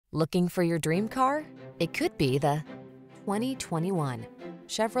Looking for your dream car? It could be the 2021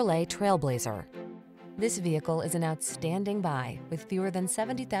 Chevrolet Trailblazer. This vehicle is an outstanding buy with fewer than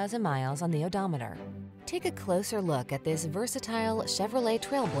 70,000 miles on the odometer. Take a closer look at this versatile Chevrolet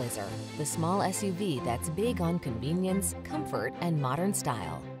Trailblazer, the small SUV that's big on convenience, comfort, and modern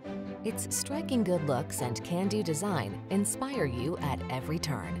style. Its striking good looks and can-do design inspire you at every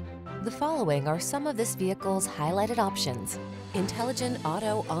turn. The following are some of this vehicle's highlighted options: intelligent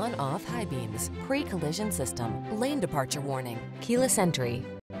auto on-off high beams, pre-collision system, lane departure warning, keyless entry,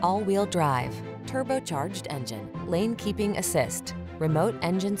 all-wheel drive, turbocharged engine, lane keeping assist, remote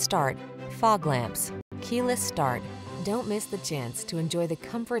engine start, fog lamps, keyless start. Don't miss the chance to enjoy the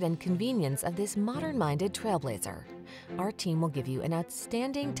comfort and convenience of this modern-minded Trailblazer. Our team will give you an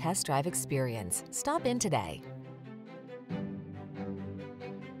outstanding test drive experience. Stop in today.